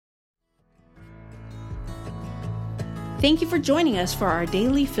Thank you for joining us for our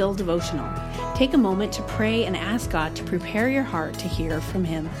Daily Fill devotional. Take a moment to pray and ask God to prepare your heart to hear from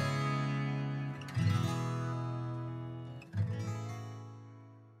Him.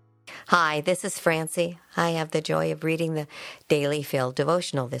 Hi, this is Francie. I have the joy of reading the Daily Fill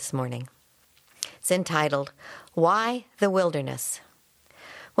devotional this morning. It's entitled, Why the Wilderness?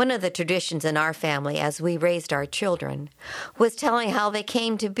 One of the traditions in our family as we raised our children was telling how they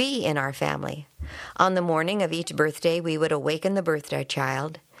came to be in our family. On the morning of each birthday, we would awaken the birthday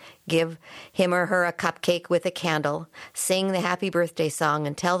child, give him or her a cupcake with a candle, sing the happy birthday song,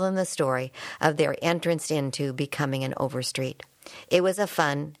 and tell them the story of their entrance into becoming an Overstreet. It was a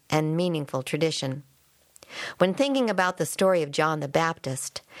fun and meaningful tradition. When thinking about the story of John the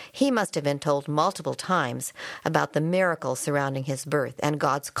Baptist, he must have been told multiple times about the miracles surrounding his birth and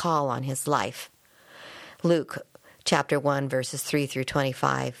God's call on his life. Luke chapter 1, verses 3 through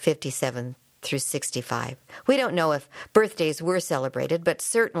 25, 57 through 65. We don't know if birthdays were celebrated, but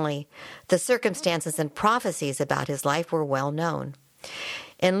certainly the circumstances and prophecies about his life were well known.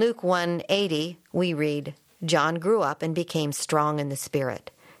 In Luke 1:80, we read, John grew up and became strong in the Spirit,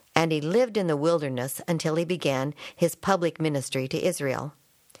 and he lived in the wilderness until he began his public ministry to Israel.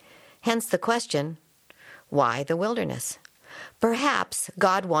 Hence the question, why the wilderness? Perhaps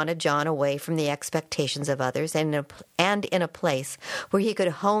God wanted John away from the expectations of others and in a place where he could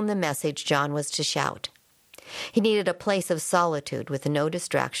hone the message John was to shout. He needed a place of solitude with no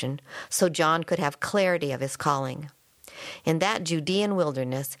distraction so John could have clarity of his calling. In that Judean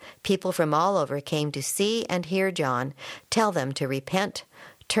wilderness, people from all over came to see and hear John tell them to repent,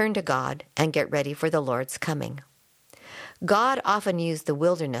 turn to God, and get ready for the Lord's coming. God often used the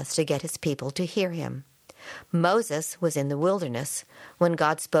wilderness to get his people to hear him. Moses was in the wilderness when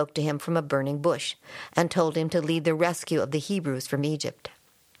God spoke to him from a burning bush and told him to lead the rescue of the Hebrews from Egypt.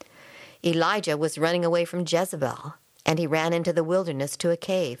 Elijah was running away from Jezebel, and he ran into the wilderness to a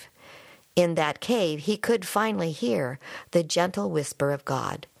cave. In that cave, he could finally hear the gentle whisper of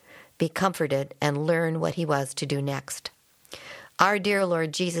God, be comforted, and learn what he was to do next. Our dear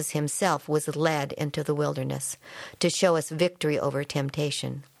Lord Jesus himself was led into the wilderness to show us victory over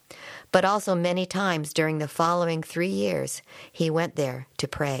temptation. But also many times during the following 3 years, he went there to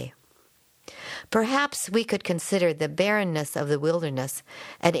pray. Perhaps we could consider the barrenness of the wilderness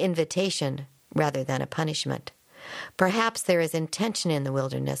an invitation rather than a punishment. Perhaps there is intention in the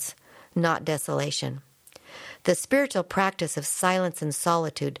wilderness, not desolation. The spiritual practice of silence and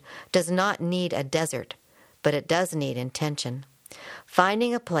solitude does not need a desert, but it does need intention.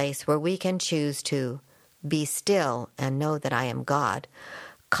 Finding a place where we can choose to be still and know that I am God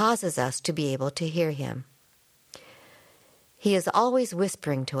causes us to be able to hear him. He is always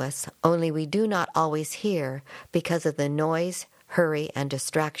whispering to us, only we do not always hear because of the noise, hurry, and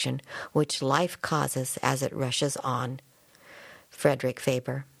distraction which life causes as it rushes on. Frederick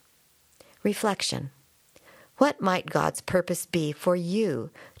Faber. Reflection. What might God's purpose be for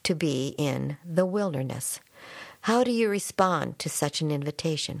you to be in the wilderness? How do you respond to such an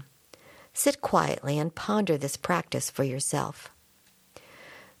invitation? Sit quietly and ponder this practice for yourself.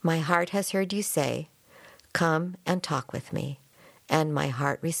 My heart has heard you say, "Come and talk with me." And my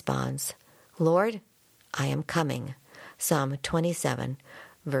heart responds, "Lord, I am coming." Psalm 27,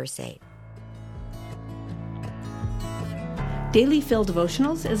 verse 8. Daily Fill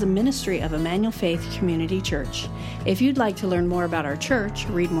Devotionals is a ministry of Emmanuel Faith Community Church. If you'd like to learn more about our church,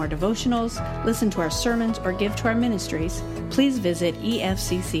 read more devotionals, listen to our sermons, or give to our ministries, please visit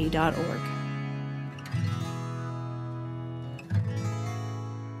efcc.org.